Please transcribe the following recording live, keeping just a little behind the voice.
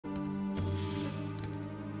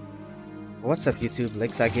What's up YouTube,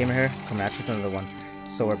 Lakeside Gamer here, coming at you with another one.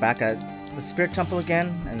 So we're back at the Spirit Temple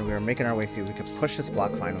again, and we're making our way through. We can push this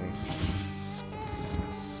block finally.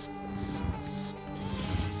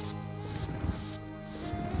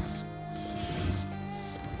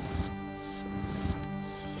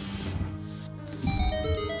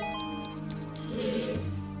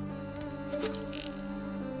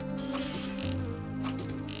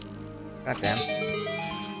 God damn.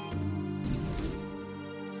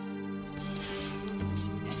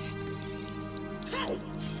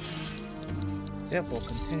 Yep, we'll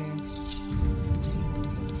continue.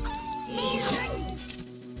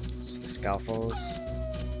 Scalpels.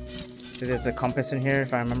 There's a compass in here,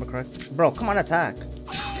 if I remember correct. Bro, come on, attack.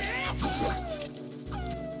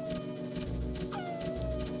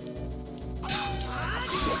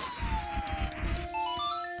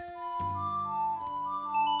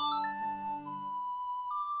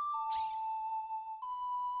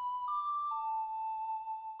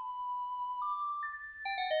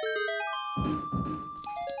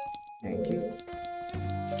 Thank you.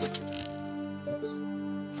 Oops.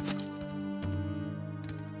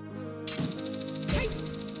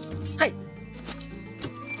 Hi.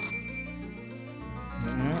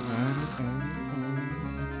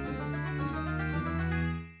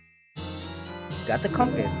 Got the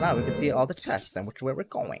compass. Now we can see all the chests and which way we're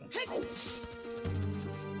going.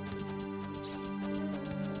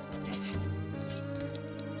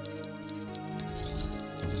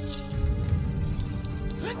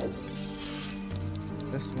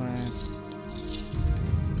 This way.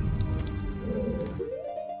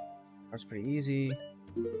 That's pretty easy.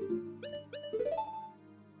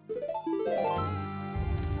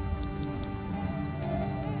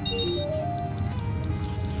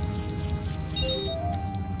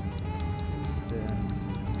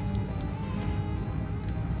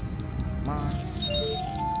 Come on.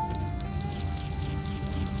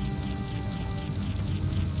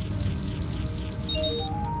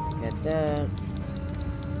 Get that.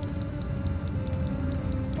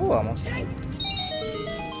 Oh, almost. We'll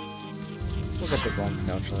get the golden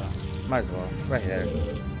scout though. Might as well. Right there.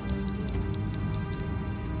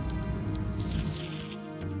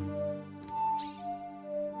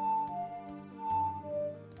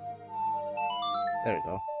 There we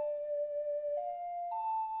go.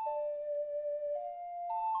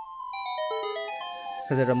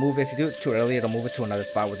 Because it'll move, if you do it too early, it'll move it to another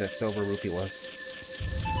spot where the silver rupee was.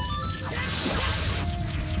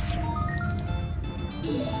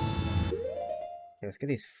 Okay, let's get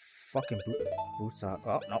these fucking boots out.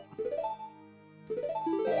 Oh, no.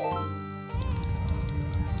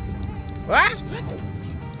 Ah! Well.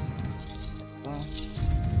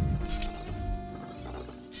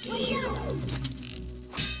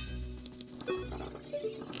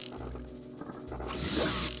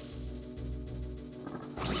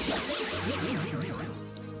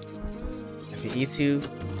 If he eats you,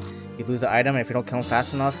 you lose the item, and if you don't kill him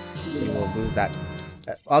fast enough, you will lose that.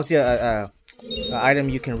 Obviously, an item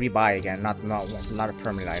you can rebuy again, not a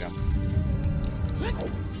permanent item.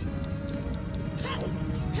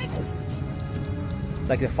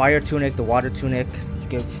 Like the fire tunic, the water tunic, you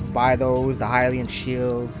can buy those. The Hylian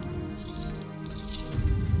shield,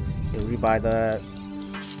 you rebuy that.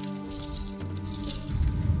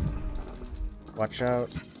 Watch out.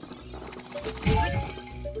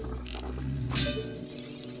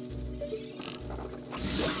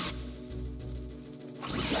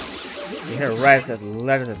 You hit it right at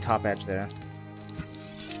the top edge there.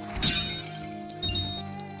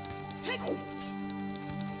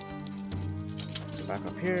 Go back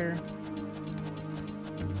up here.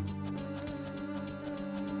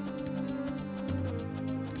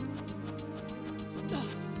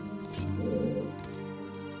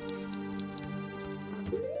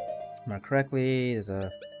 Remember correctly, there's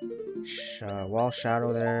a wall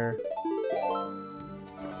shadow there.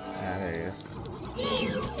 Yeah, there it is.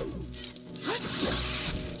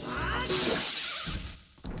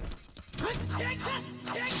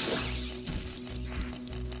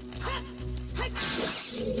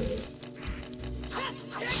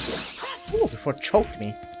 Ooh, before it choked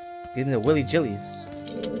me. Give me the willy jillies.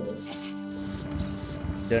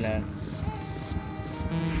 Dun-dun.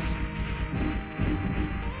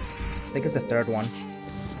 I think it's the third one.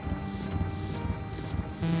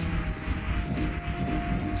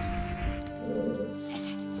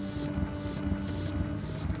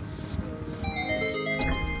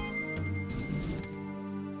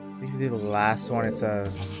 I think if you do the last one, it's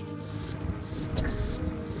a...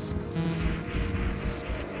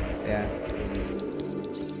 Yeah.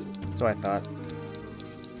 That's what I thought.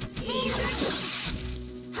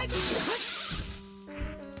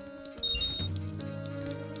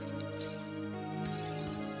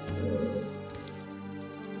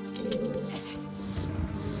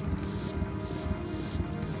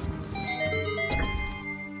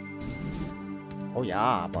 Oh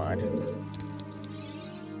yeah, bud.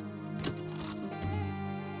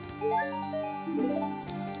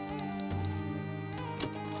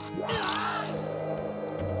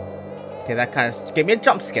 Okay, that kind of gave me a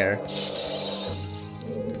jump scare.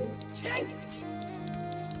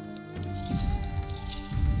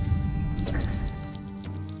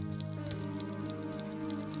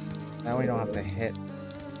 Now we don't have to hit.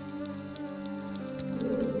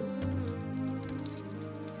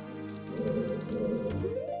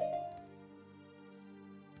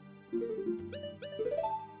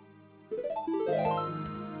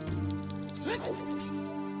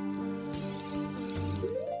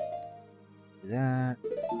 That.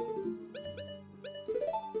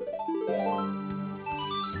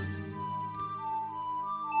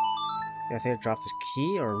 Yeah, I think it drops a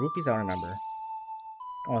key or rupees, I don't remember.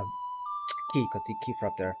 Oh, key, because the key for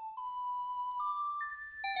up there.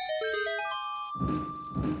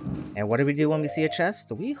 And what do we do when we see a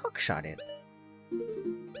chest? We hookshot it.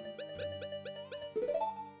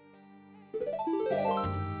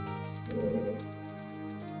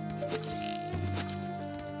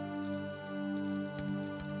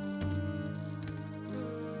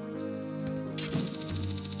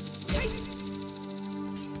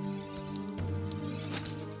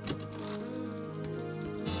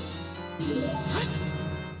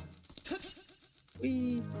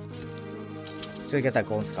 Whee. So we get that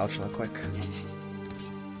golden scout real quick.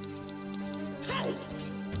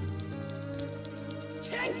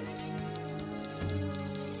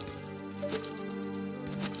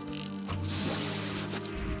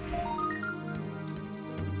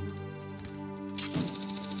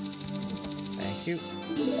 Thank you.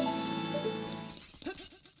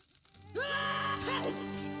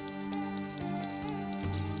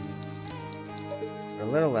 A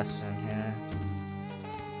little lesson here.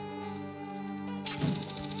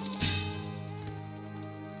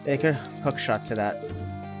 Take a hook shot to that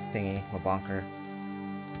thingy, a bonker.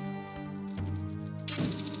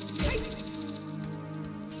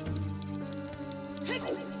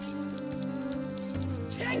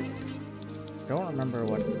 Don't remember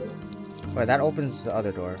what. Wait, that opens the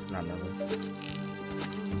other door. Not remember.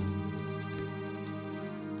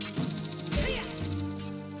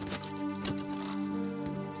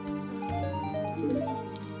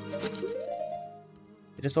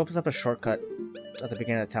 It just opens up a shortcut at the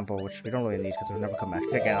beginning of the temple, which we don't really need because we'll never come back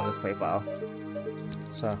again on this play file.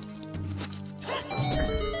 So.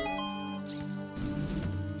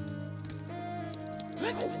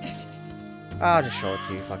 I'll just show it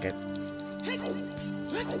to you, fuck it.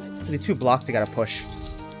 It's only 2 blocks you gotta push.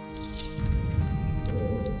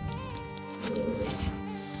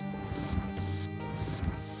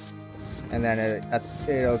 And then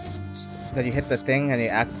it'll then you hit the thing and you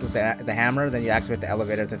act with the hammer, then you activate the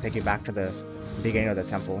elevator to take you back to the beginning of the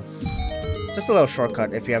temple. Just a little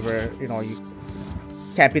shortcut if you ever, you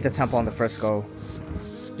can't beat the temple on the first go.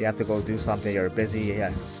 You have to go do something, you're busy, you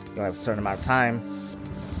have a certain amount of time.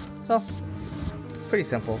 So, pretty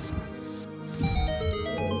simple. Yeah.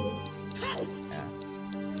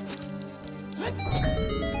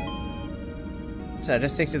 So it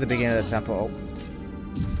just takes you to the beginning of the temple.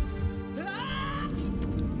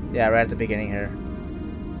 Yeah, right at the beginning here.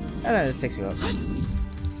 And then it just takes you up.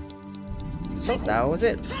 So that was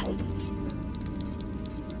it. I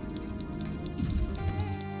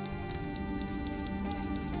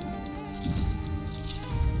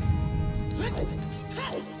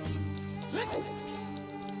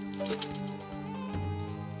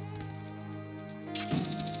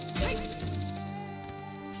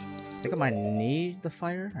think I might need the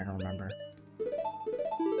fire? I don't remember.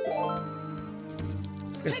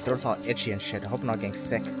 My throat's all itchy and shit. I hope I'm not getting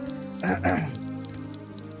sick.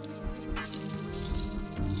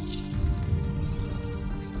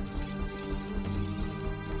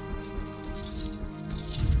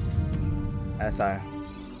 I thought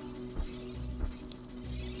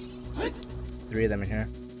 3 of them in here.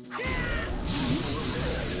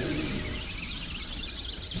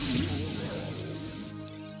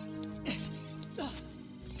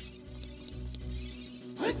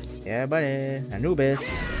 Yeah, buddy.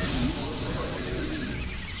 Anubis.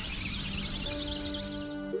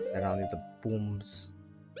 Then I'll need the booms.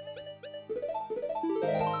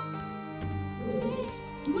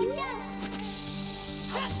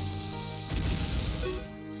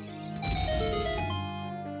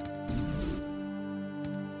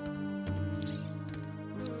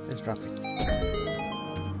 This drops it.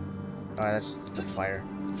 Alright, that's just the fire.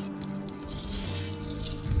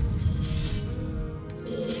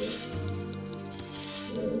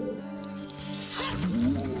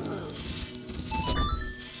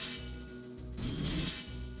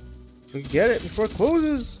 We can get it before it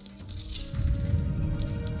closes.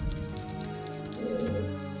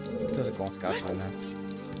 There's a gold scout in there.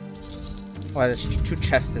 Oh, there's 2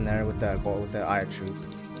 chests in there with the gold, with the Eye of Truth.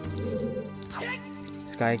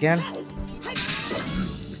 This guy again.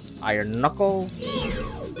 Iron Knuckle.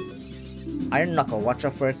 Iron Knuckle, watch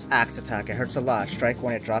out for its axe attack. It hurts a lot. Strike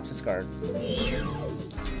when it drops its guard.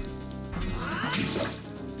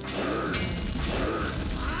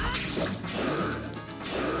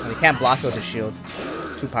 And you can't block with his shield.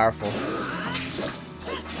 Too powerful.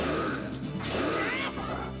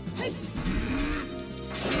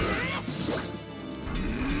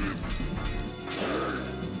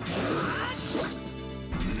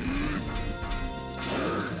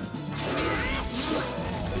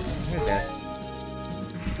 You're dead.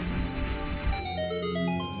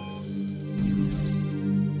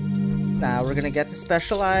 Now we're gonna get the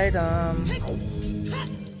special item.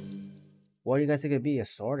 What do you guys think it'd be? A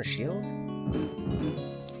sword, a shield?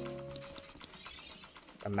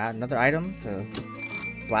 Another item to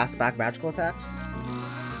blast back magical attacks?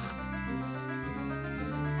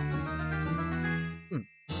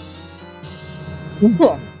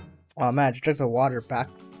 Oh man, just drinks of water back.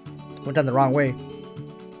 Went down the wrong way.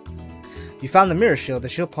 You found the mirror shield. The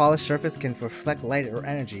shield polished surface can reflect light or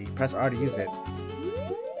energy. Press R to use it.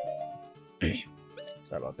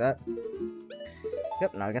 Sorry about that.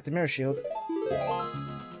 Yep, now I got the mirror shield.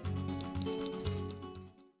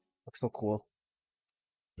 Looks so cool.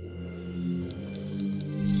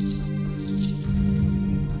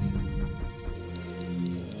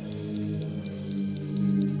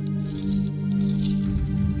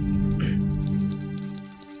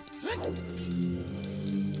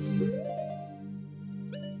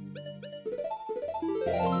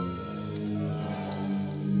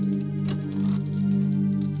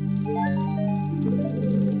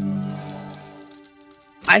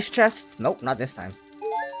 Ice chest? Nope, not this time.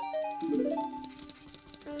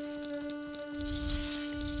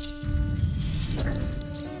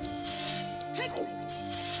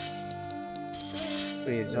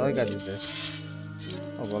 Please, all you gotta do is this.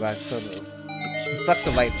 I'll go back so the flex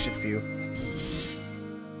of light shit for you.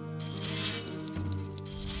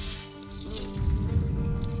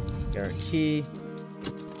 Get our key.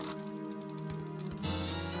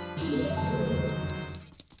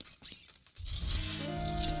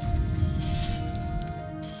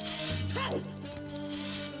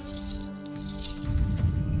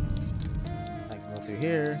 I can go through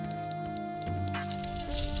here.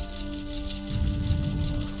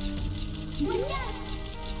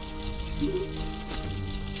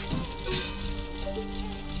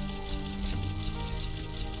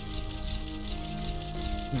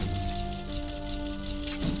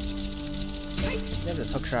 Then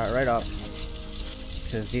just hook shot right up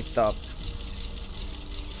to Z top.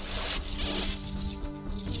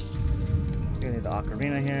 Gonna need the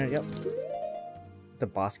Ocarina here. Yep. The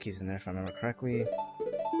boss keys in there if I remember correctly.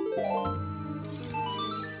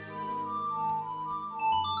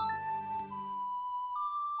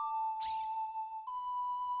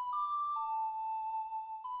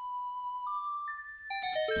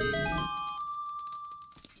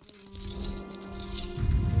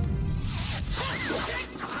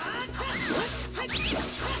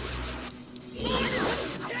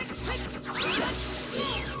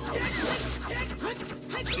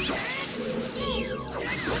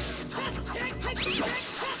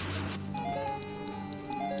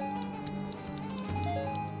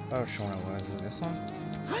 Oh, sure it was. Is this one?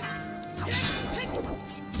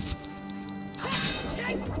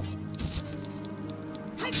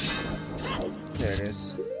 There it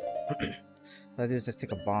is. What I do is just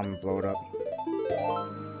take a bomb and blow it up.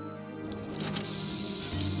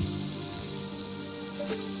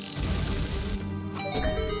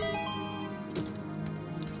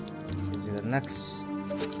 Let's do the next.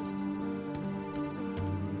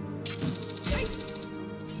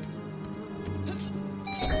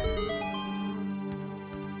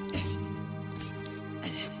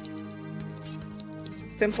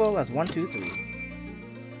 Simple as 1, 2, 3.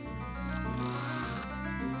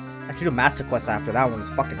 I should do Master Quest after that one.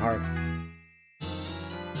 It's fucking hard.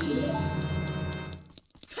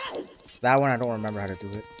 That one I don't remember how to do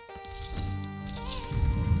it.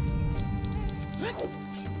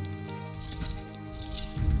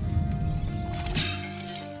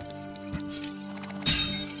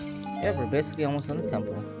 Yeah, we're basically almost done the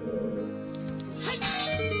temple.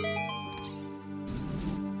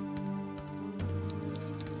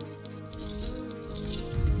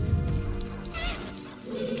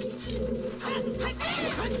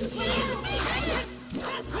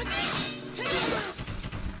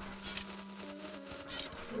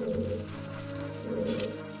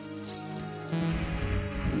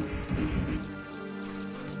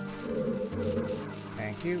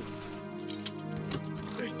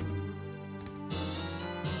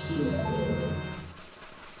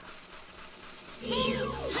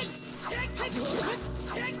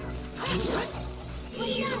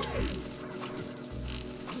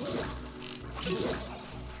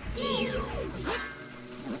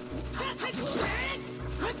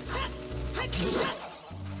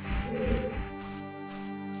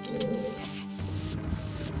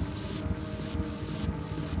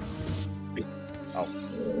 Oh.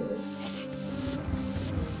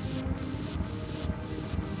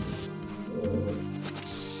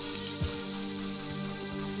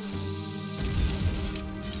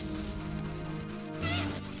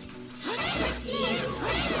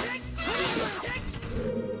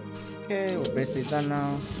 Okay, we're basically done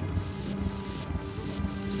now.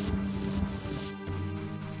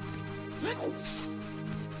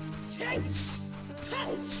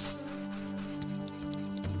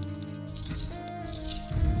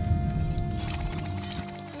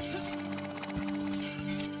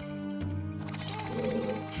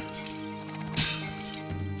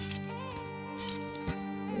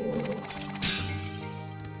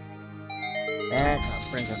 That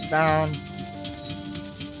brings us down.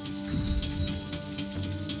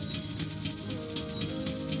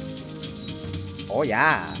 Oh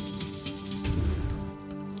yeah.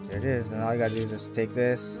 There it is, and all you gotta do is just take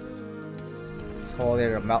this. Just hold it,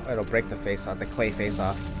 it'll melt, it'll break the face off, the clay face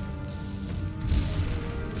off.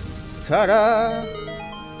 Ta-da!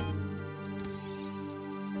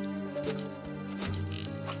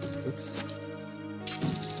 Oops.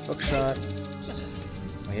 Hook shot.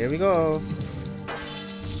 Well, here we go.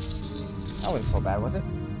 That wasn't so bad, was it?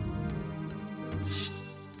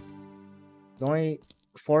 The only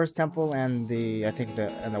Forest Temple and the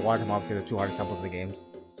the Water Temple, obviously the two hardest temples in the games.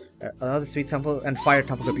 The other three temples and Fire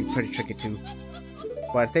Temple could be pretty tricky too.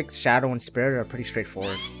 But I think Shadow and Spirit are pretty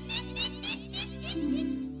straightforward.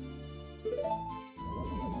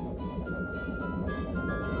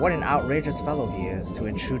 What an outrageous fellow he is to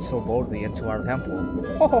intrude so boldly into our temple.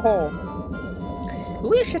 Ho ho ho!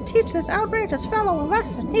 We should teach this outrageous fellow a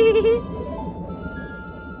lesson. Hee hee hee!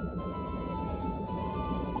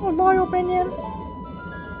 Oh, loyal minion!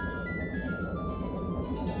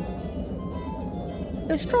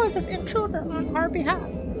 Destroy this intruder on our behalf.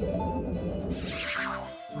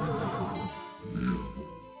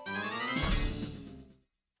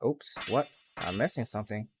 Oops, what? I'm missing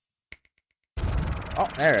something. Oh,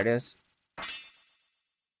 there it is.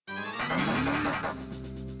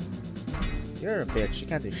 You're a bitch. You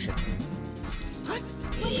can't do shit to me.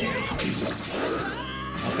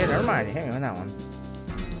 Okay, never mind. You hit me with that one.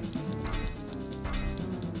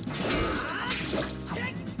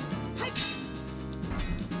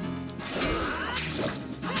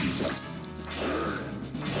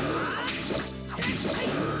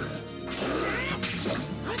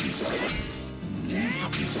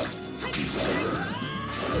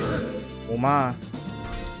 Uma.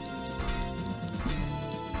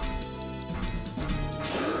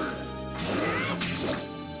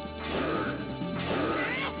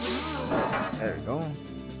 There we go.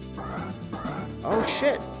 Oh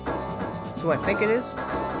shit. That's who I think it is.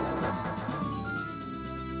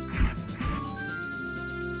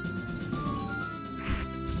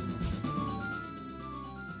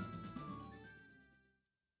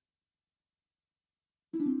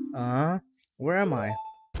 Where am I?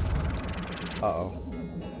 Uh-oh.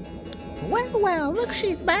 Well, look,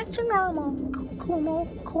 she's back to normal. Cool.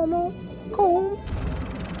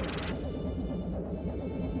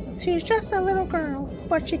 She's just a little girl,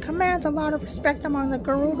 but she commands a lot of respect among the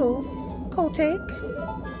G.O.A.T.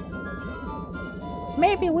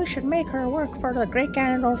 Maybe we should make her work for the Great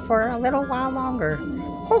Ganondorf for a little while longer.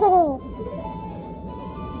 Ho!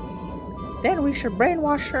 Then we should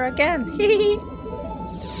brainwash her again. Hee.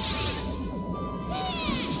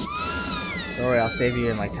 Don't worry, I'll save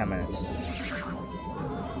you in like 10 minutes.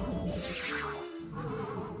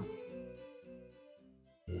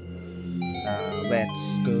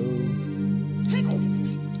 Let's go.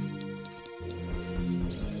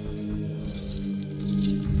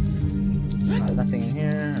 Nothing in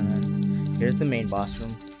here. And then here's the main boss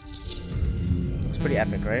room. Looks pretty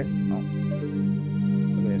epic, right? Oh.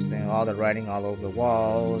 Look at this thing. All the writing all over the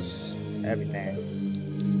walls. Everything.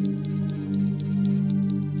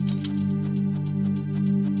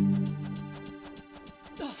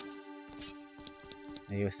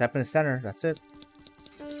 And you step in the center. That's it.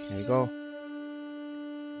 There you go.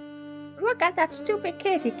 Look at that stupid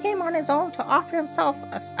kid. He came on his own to offer himself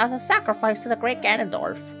as a sacrifice to the Great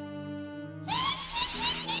Ganondorf.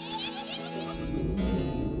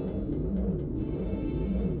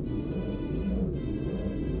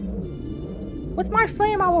 With my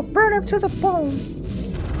flame, I will burn him to the bone.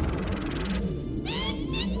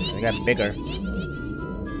 They got bigger.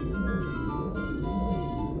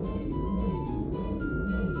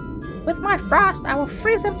 With my frost, I will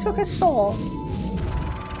freeze him to his soul.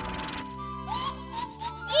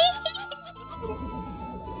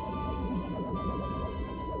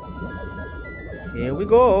 Here we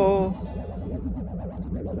go.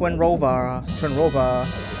 Twin Rover. Twin Rover.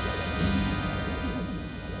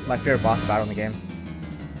 My favorite boss battle in the game.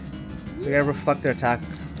 So you gotta reflect their attack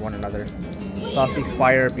one another. So obviously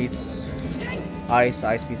fire beats ice,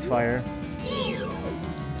 ice beats fire.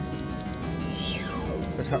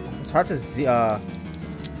 It's hard to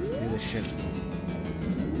do this shit.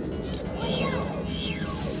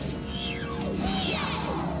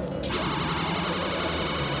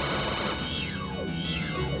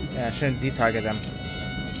 Yeah, I shouldn't Z-target them.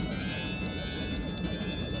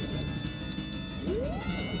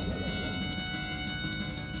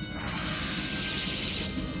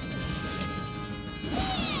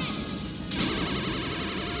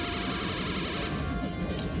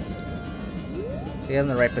 Get in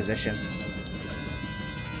the right position.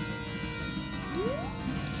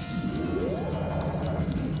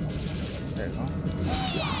 There we go.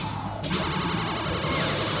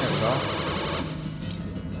 There we go.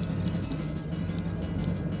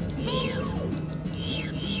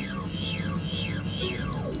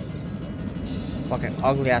 Fucking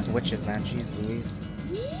ugly ass witches, man. Jeez Louise.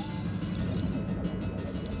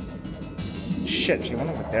 Shit, she went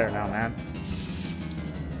over there now, man.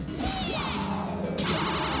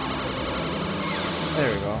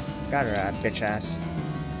 There we go. Got her bitch ass.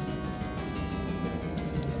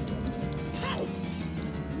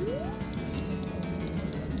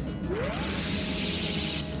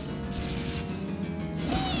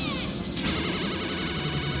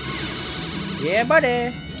 Yeah,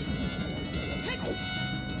 buddy.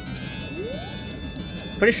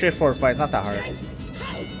 Pretty straightforward fight, not that hard.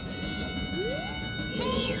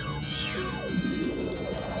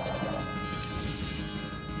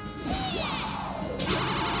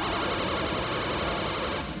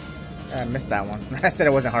 I missed that one. I said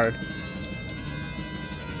it wasn't hard.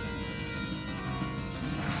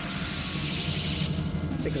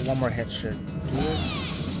 I think one more hit should do it.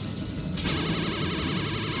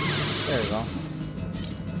 There we go.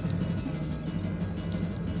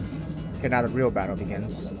 Okay, now the real battle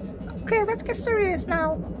begins. Okay, let's get serious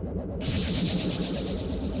now.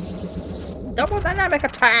 Double dynamic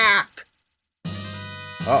attack!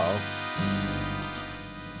 Uh-oh.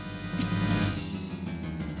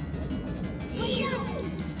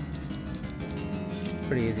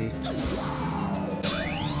 Pretty easy.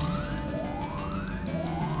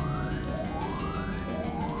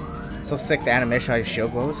 So sick, the animation how your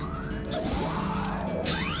shield glows.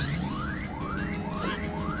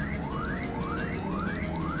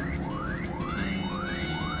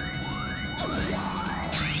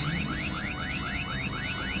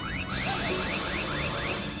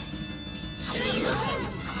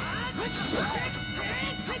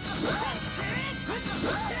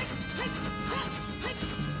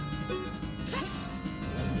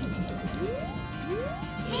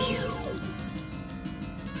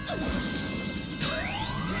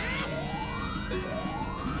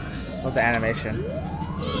 Love the animation.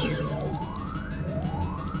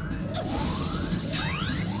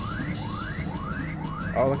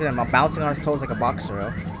 Oh, look at him. I'm bouncing on his toes like a boxer,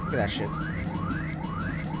 oh. Look at that shit.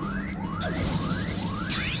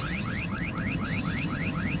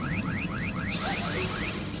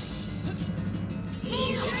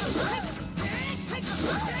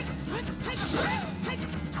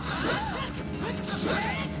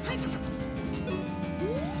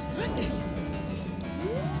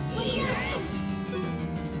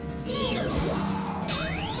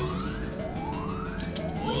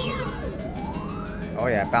 Oh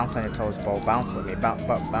yeah, bounce on your toes, Bo. Bounce with me. Bounce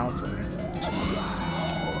with me.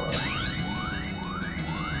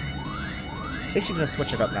 I think she's gonna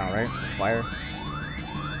switch it up now, right? Fire.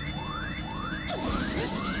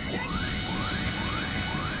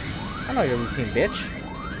 I know your routine, bitch.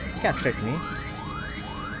 You can't trick me.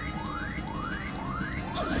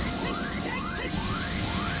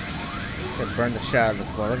 Gonna burn the shit out of the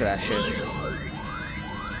floor. Look at that shit.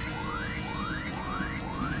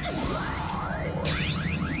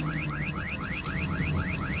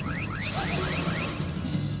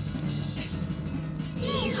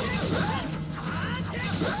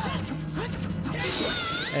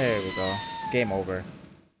 There we go. Game over.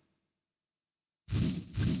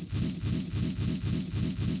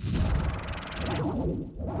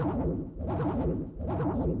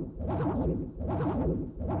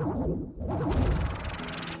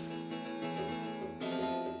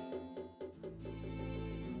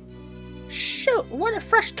 Shoot, what a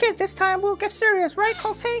fresh kid. This time we'll get serious, right,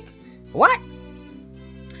 G.O.A.T? What?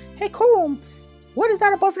 Hey, Coom, what is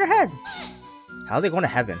that above your head? How are they going to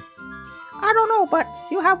heaven? I don't know, but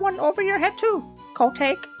you have one over your head too,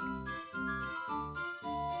 G.O.A.T.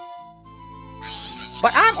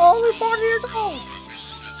 But I'm only 40 years old.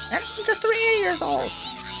 And I'm just 3 years old.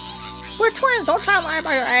 We're twins, don't try and lie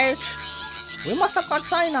about your age. We must have gone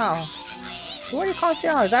sly now. What do you call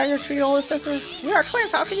Sienna? Is that your 3 older sisters? We are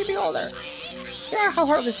twins, how can you be older? Yeah, how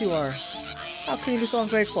heartless you are. How can you be so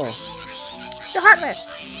ungrateful? You're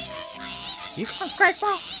heartless. You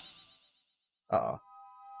ungrateful? Uh-oh.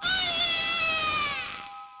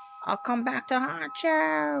 I'll come back to haunt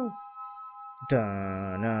you.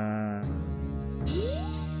 Dun-na.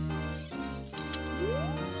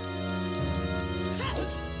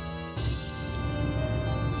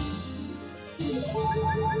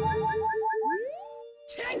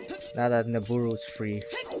 Now that Nibiru's free,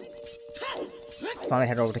 finally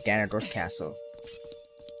head over to Ganondorf's castle.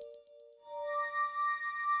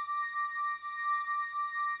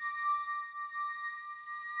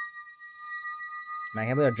 Man, I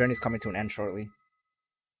can't believe our journey's coming to an end shortly.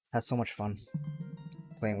 Had so much fun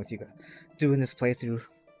playing with you guys, doing this playthrough.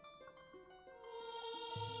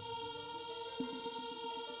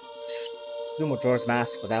 Do Majora's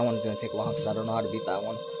Mask, but that one's gonna take long because I don't know how to beat that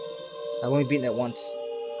one. I've only beaten it once.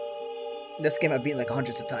 This game I've beaten like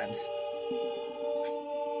hundreds of times.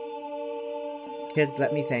 Kid,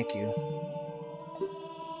 let me thank you.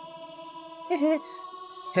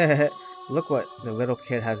 Look what the little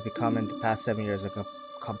kid has become in the past 7 years, a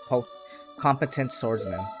competent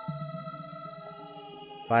swordsman.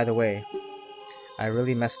 By the way, I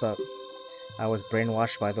really messed up. I was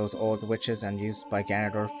brainwashed by those old witches and used by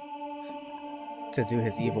Ganondorf to do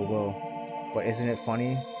his evil will. But isn't it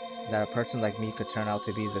funny that a person like me could turn out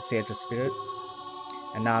to be the Sage of Spirit?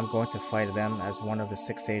 And now I'm going to fight them as one of the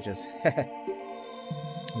 6 sages.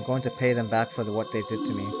 I'm going to pay them back for what they did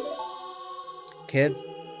to me. Kid?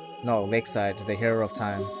 No, Lakeside, the hero of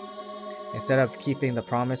time. Instead of keeping the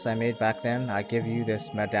promise I made back then, I give you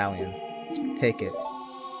this medallion. Take it.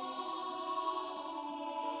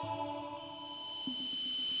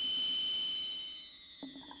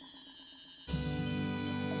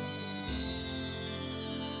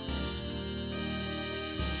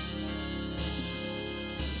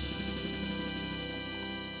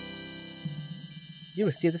 You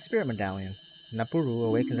receive the Spirit Medallion. Nibiru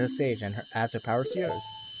awakens as a sage and adds her powers to yours.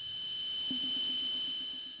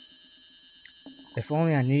 If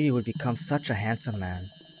only I knew you would become such a handsome man.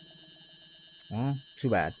 Well, too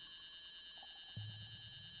bad.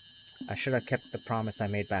 I should have kept the promise I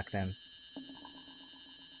made back then.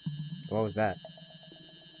 What was that?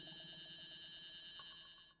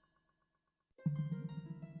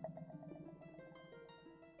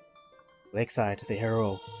 Lakeside, the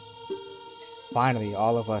hero. Finally,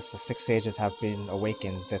 all of us, the 6 sages, have been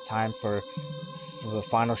awakened. The time for the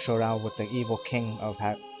final showdown with the evil King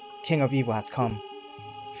of Evil has come.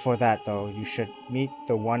 For that, though, you should meet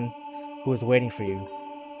the one who is waiting for you.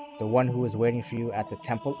 The one who is waiting for you at the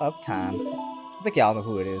Temple of Time. I think y'all know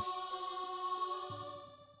who it is.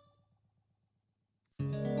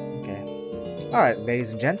 Okay. Alright,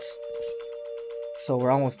 ladies and gents. So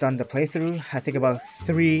we're almost done the playthrough. I think about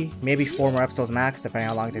 3, maybe 4 more episodes max, depending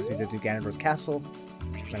on how long it takes me to do Ganondorf's Castle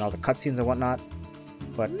and all the cutscenes and whatnot.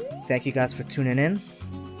 But thank you guys for tuning in.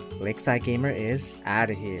 Lakeside Gamer is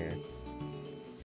out of here.